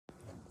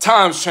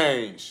Times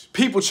change,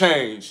 people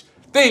change,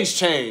 things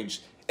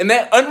change. And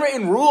that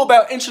unwritten rule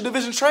about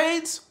intra-division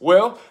trades,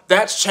 well,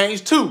 that's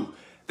changed too.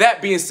 That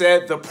being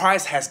said, the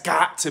price has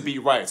got to be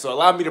right. So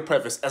allow me to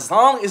preface, as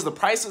long as the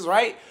price is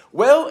right,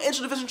 well,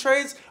 intra-division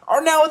trades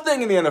are now a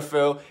thing in the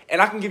NFL. And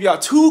I can give y'all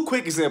two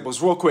quick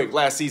examples real quick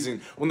last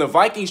season when the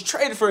Vikings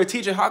traded for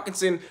T.J.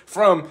 Hawkinson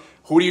from,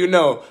 who do you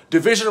know,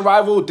 division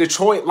rival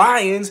Detroit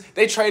Lions.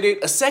 They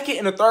traded a second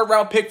and a third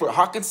round pick for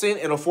Hawkinson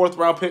and a fourth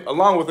round pick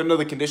along with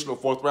another conditional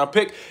fourth round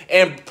pick.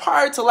 And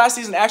prior to last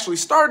season actually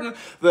starting,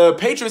 the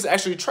Patriots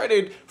actually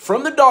traded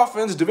from the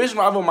Dolphins, division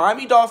rival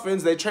Miami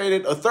Dolphins. They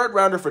traded a third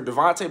rounder for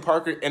Devontae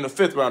Parker and a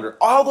fifth rounder.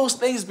 All those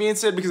things being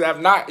said because I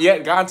have not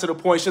yet gotten to the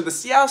point, should the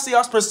Seattle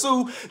Seahawks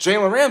pursue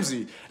Jalen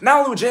Ramsey? Not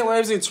only would Jalen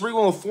Ramsey and Tariq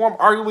Woolen form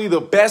arguably the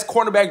best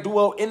cornerback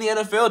duo in the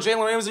NFL,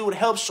 Jalen Ramsey would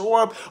help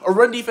shore up a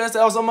run defense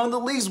that was among the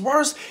league's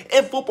worst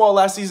in football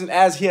last season,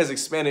 as he has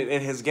expanded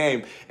in his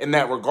game in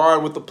that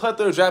regard. With the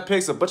plethora of draft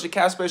picks, a bunch of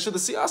cap space, should the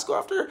Seahawks go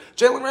after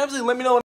Jalen Ramsey? Let me know.